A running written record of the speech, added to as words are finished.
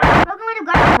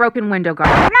Broken Window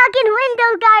Garden. Broken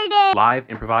Window Garden. Live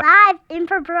improv. Live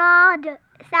improv.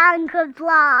 Sound good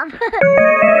love.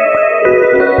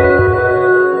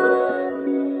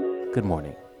 Good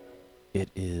morning. It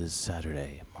is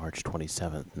Saturday, March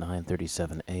 27th,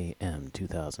 9:37 a.m.,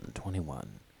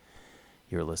 2021.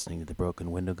 You're listening to the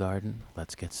Broken Window Garden.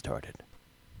 Let's get started.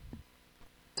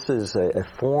 This is a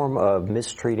form of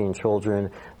mistreating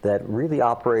children that really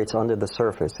operates under the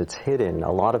surface. It's hidden.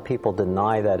 A lot of people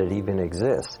deny that it even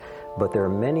exists. But there are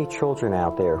many children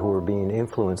out there who are being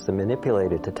influenced and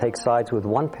manipulated to take sides with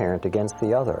one parent against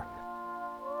the other.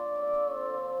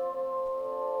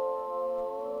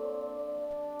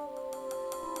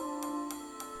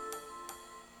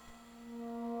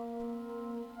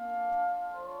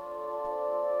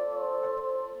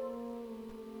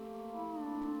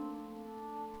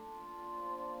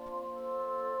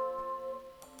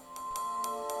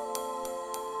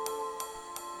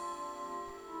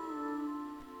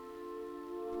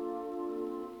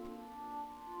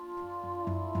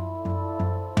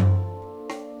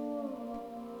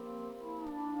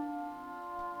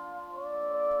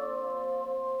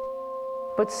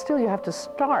 But still, you have to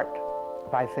start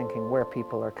by thinking where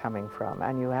people are coming from,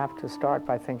 and you have to start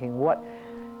by thinking what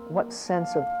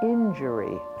sense of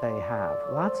injury they have.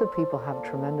 Lots of people have a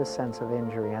tremendous sense of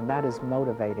injury, and that is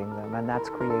motivating them, and that's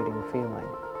creating feeling.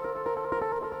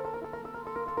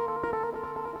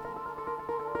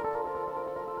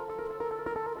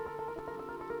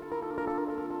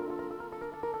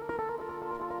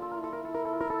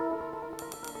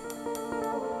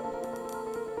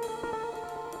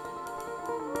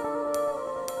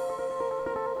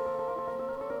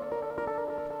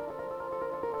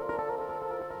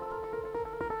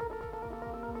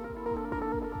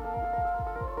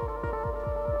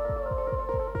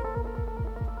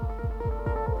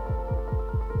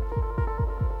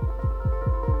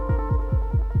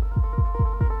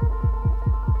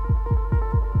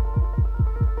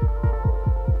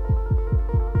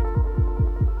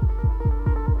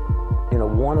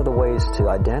 One of the ways to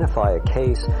identify a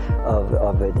case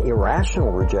of an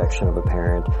irrational rejection of a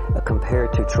parent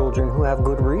compared to children who have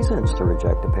good reasons to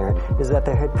reject a parent is that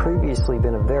there had previously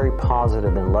been a very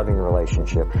positive and loving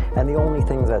relationship, and the only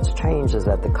thing that's changed is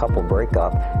that the couple break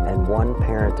up and one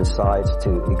parent decides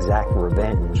to exact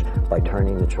revenge by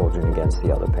turning the children against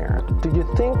the other parent. Do you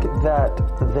think that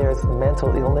there's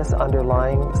mental illness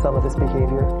underlying some of this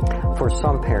behavior? For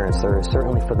some parents, there is.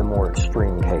 Certainly for the more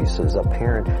extreme cases, a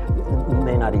parent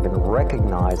may not even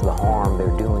recognize the harm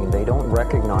they're doing. They don't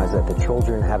recognize that the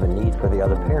children have a need for the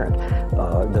other parent.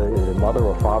 The mother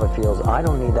or father feels, I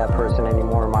don't need that person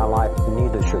anymore in my life,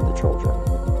 neither should the children.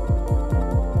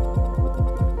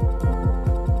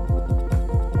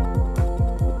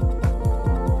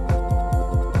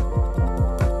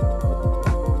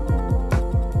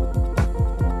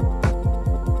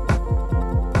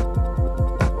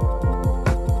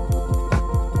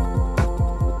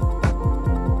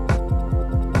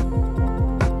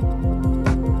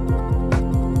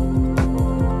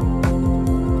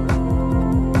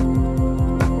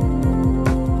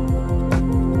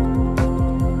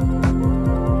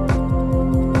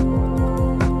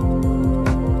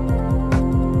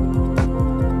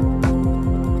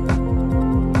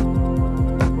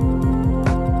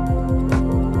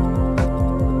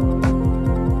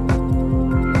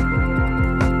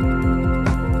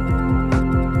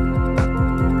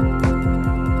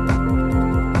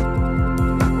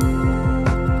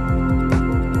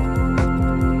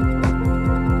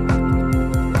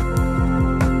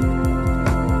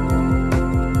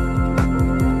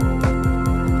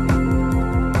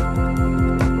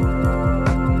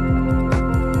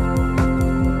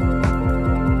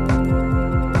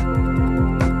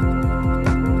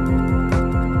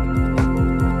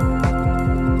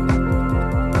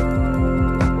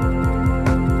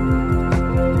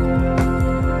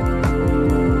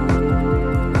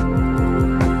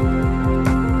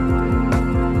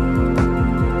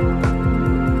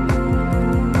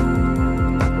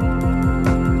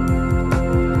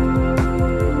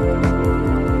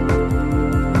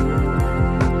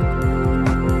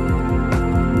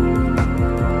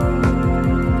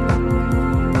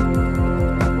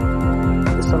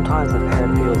 Sometimes the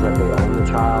parent feels that they own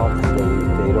the child.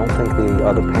 They don't think the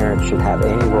other parent should have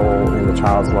any role in the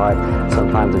child's life.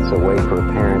 Sometimes it's a way for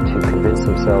a parent to convince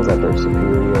themselves that they're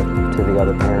superior to the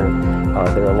other parent.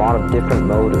 There are a lot of different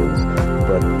motives,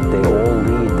 but they all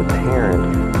lead the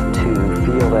parent to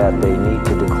feel that they need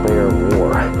to declare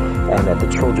war and that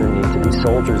the children need to be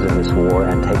soldiers in this war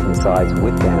and taking sides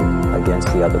with them against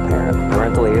the other parent.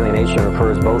 Parental alienation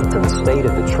refers both to the state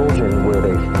of the children where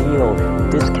they feel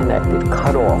disconnected,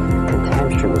 cut off,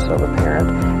 contemptuous, purpose of a parent,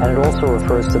 and it also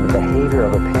refers to the behavior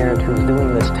of a parent who's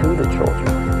doing this to the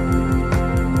children.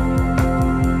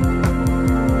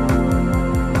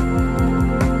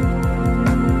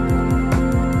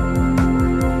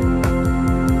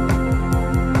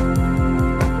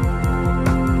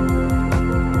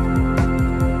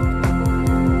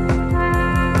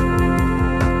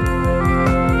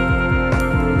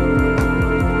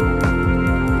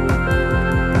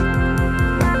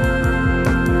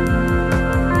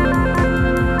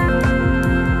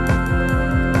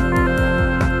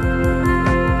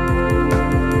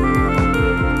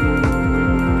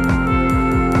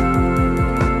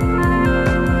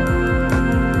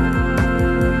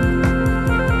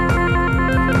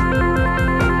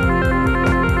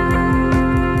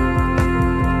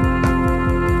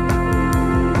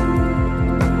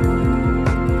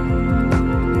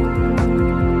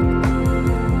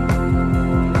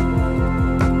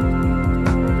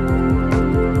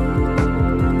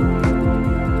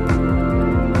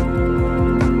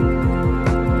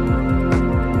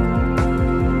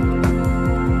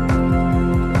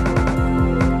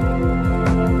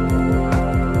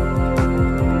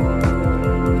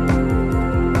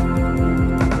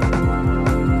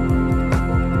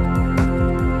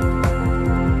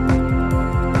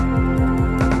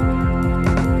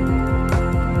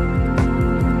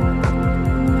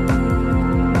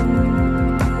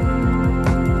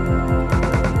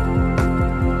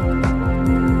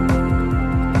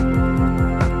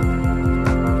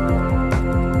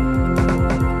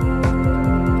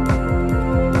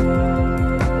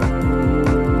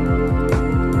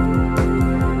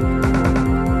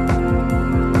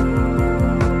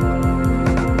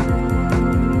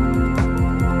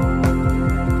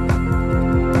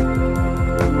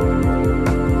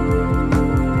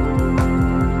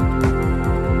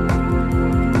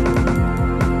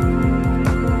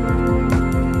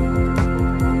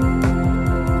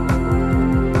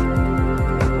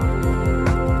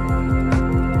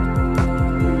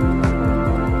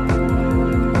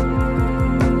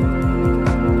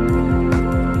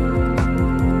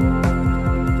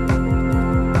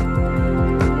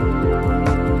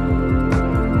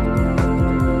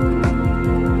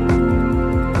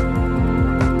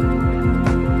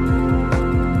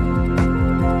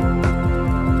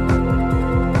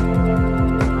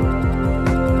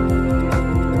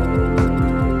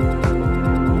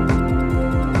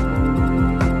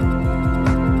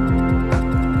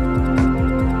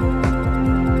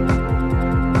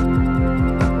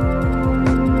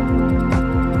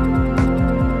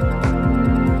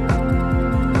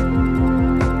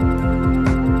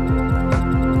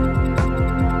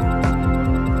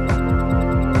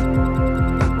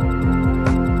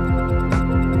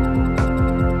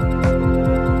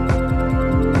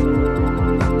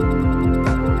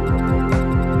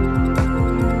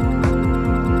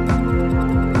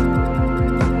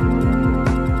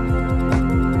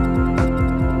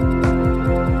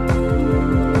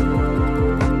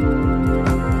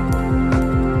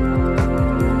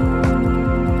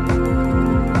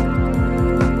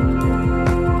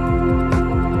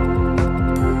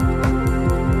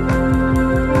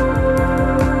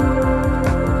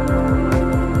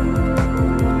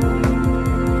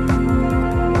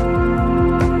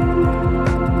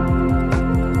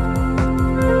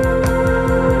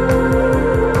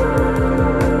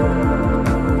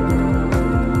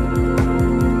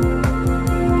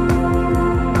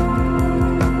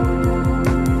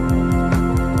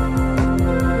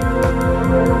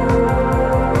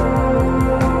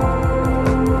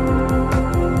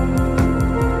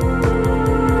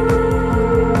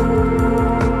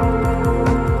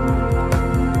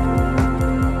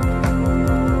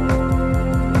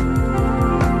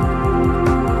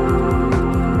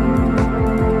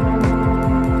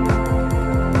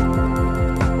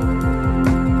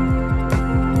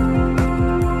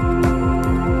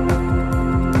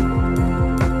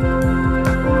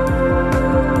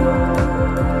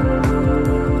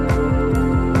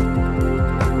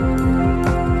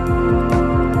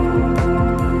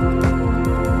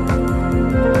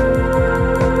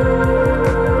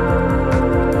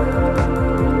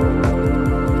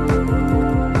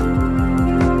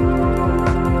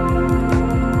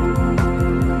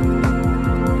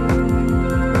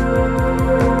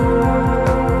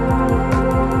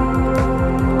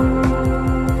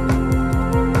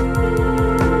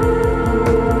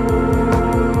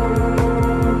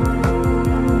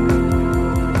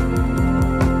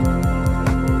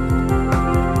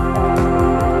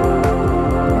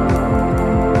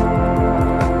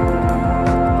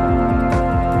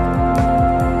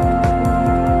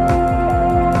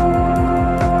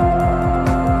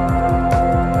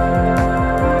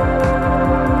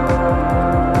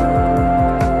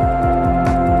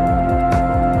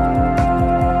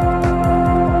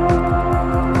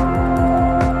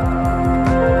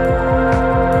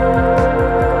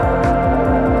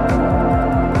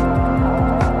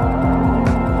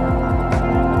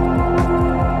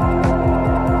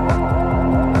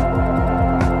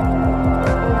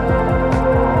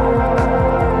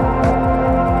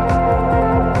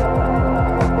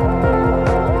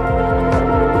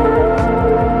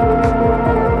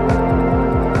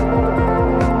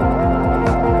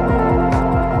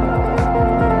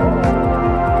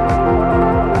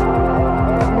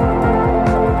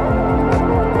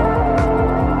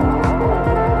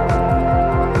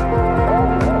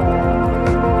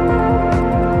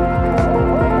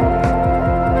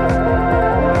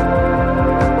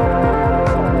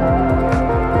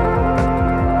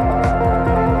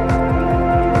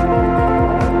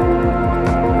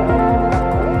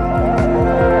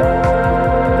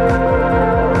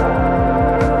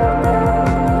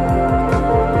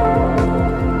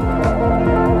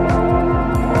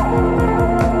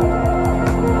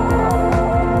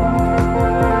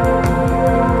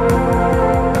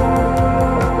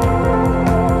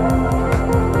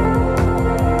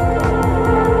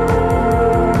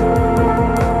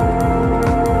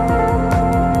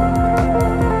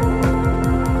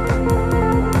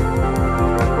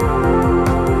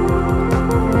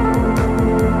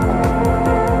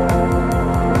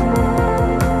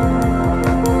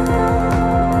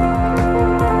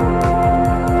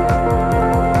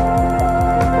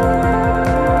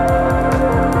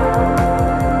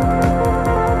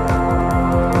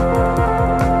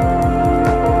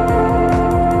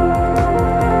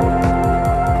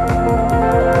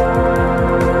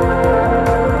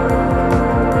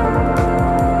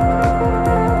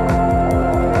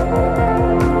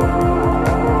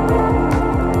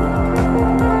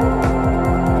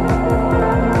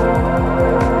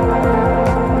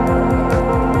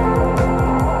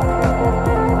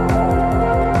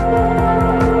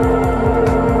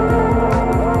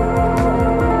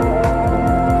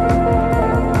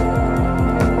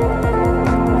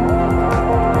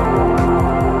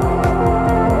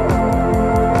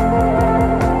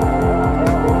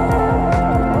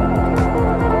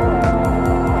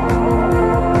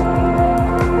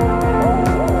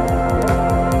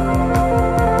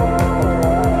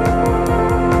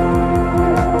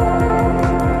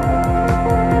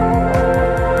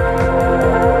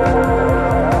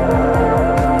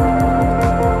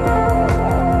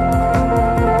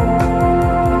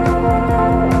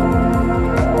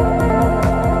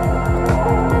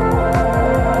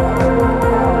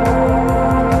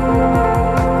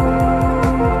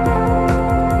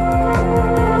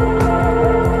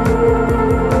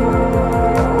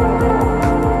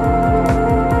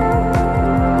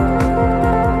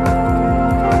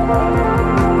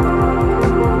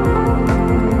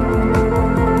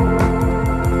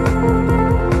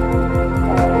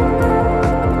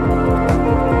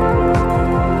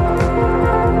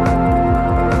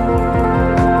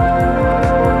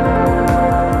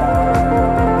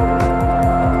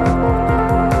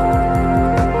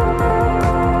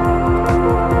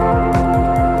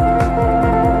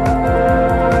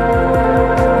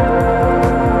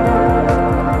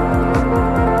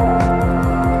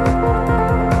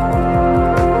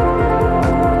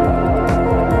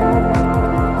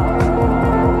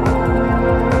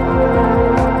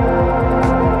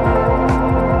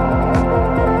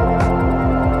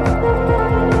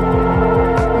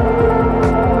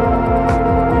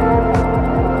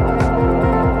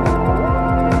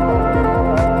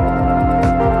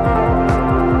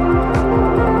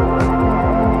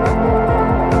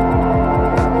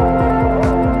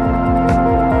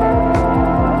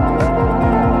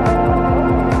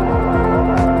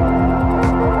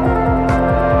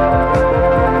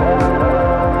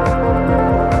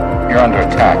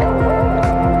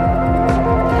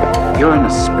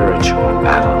 spiritual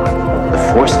battle. The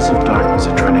forces of darkness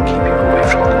are trying to keep you away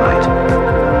from the light.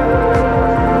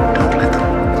 Don't let them.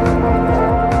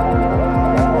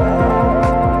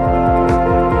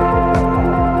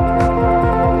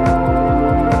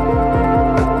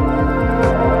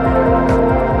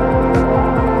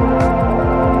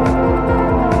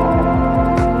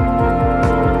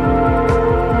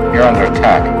 You're under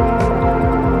attack.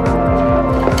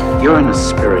 You're in a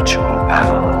spiritual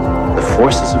battle. The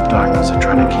forces of darkness are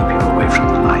trying to keep you away from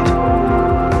the light.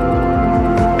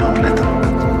 Don't let them.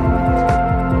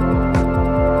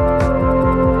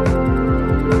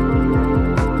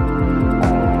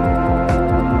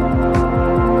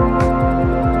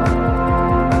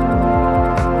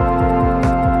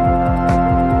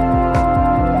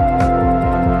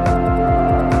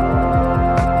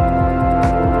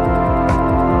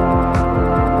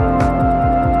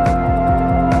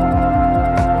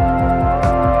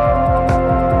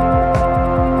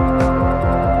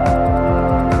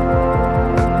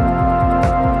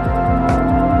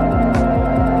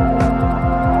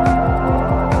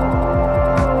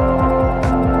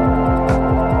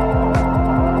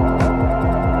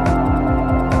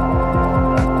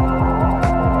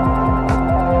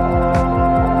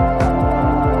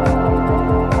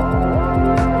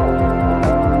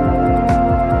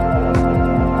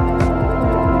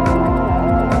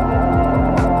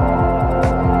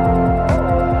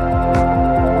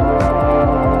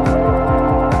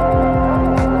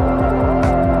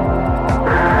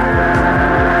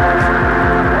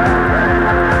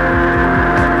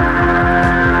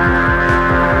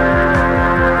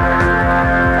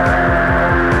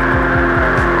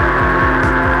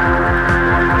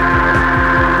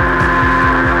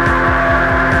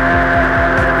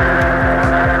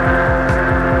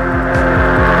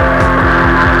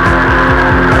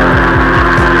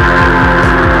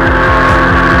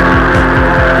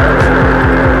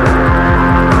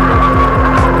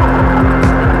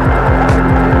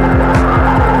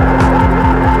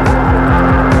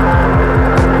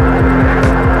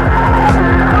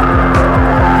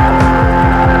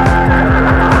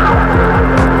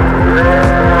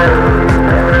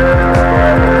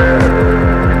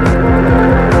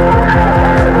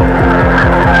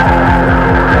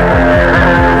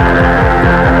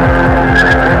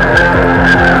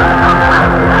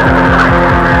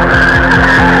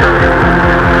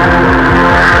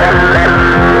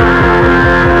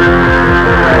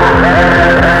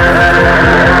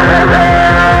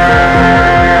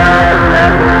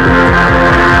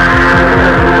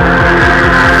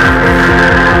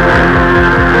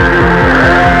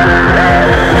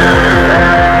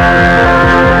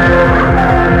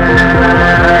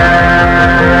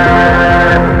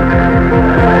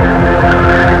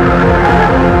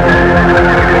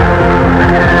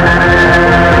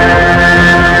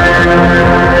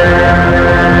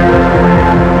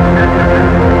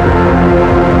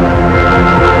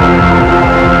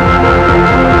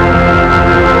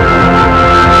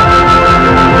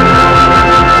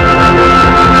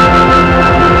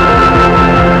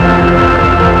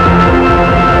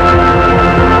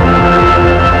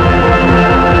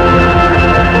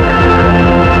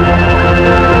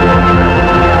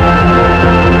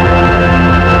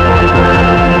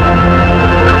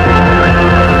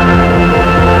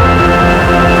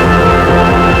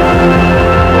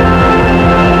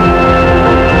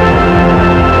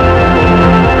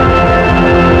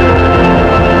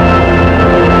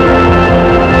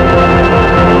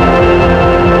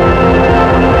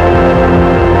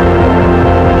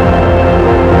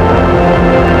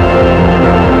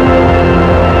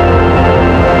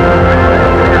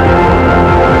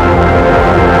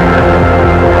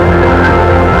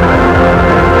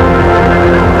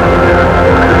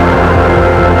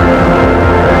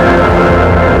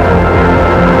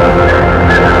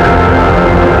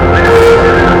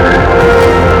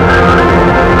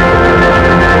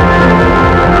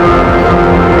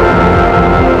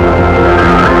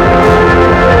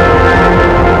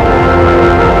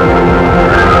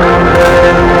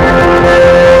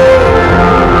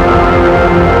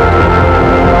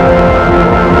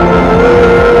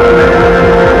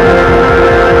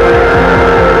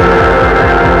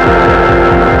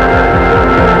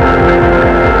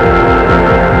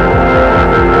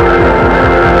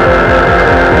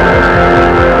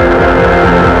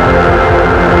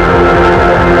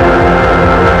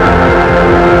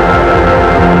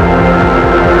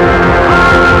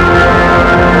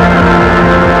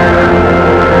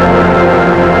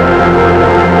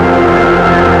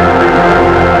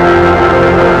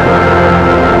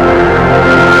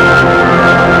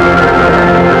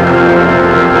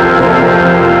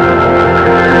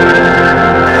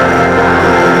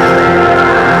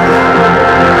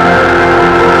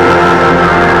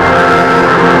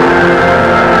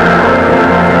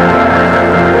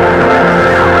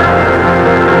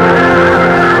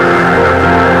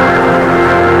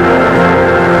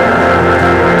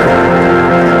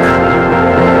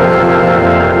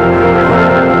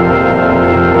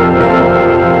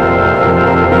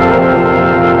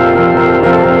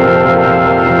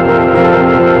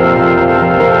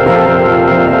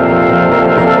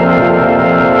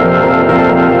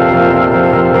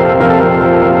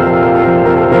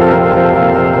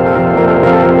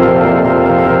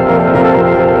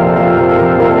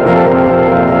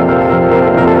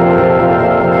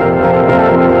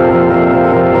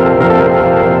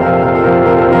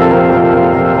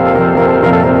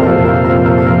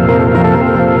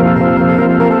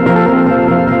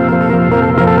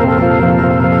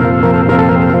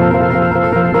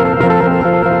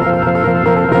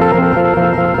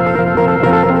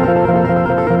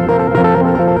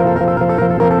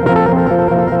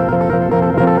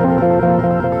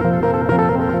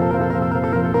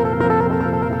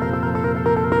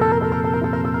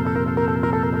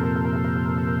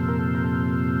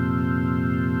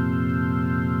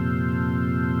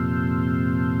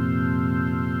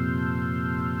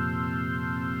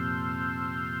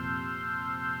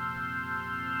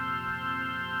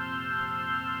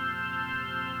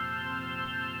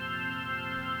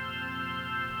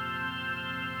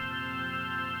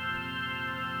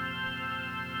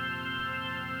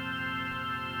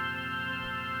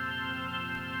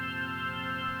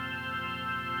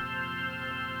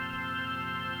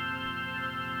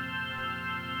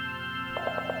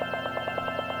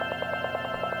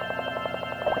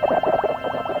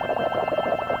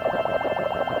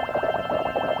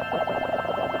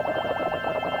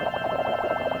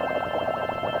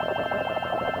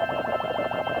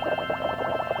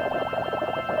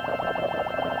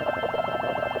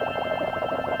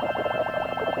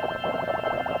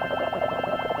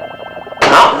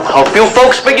 Hope you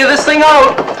folks figure this thing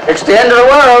out. It's the end of the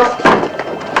world.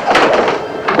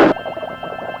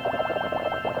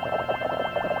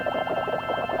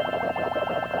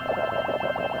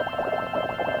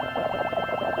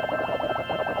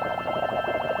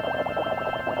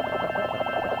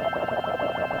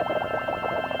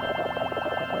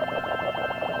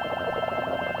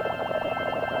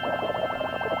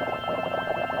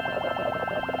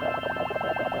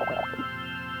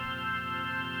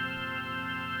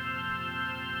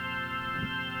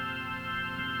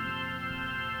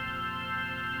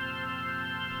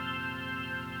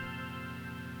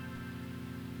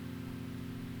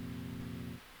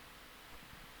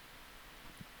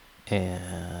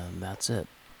 And that's it.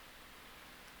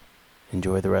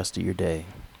 Enjoy the rest of your day,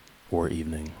 or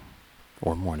evening,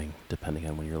 or morning, depending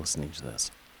on when you're listening to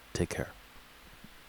this. Take care.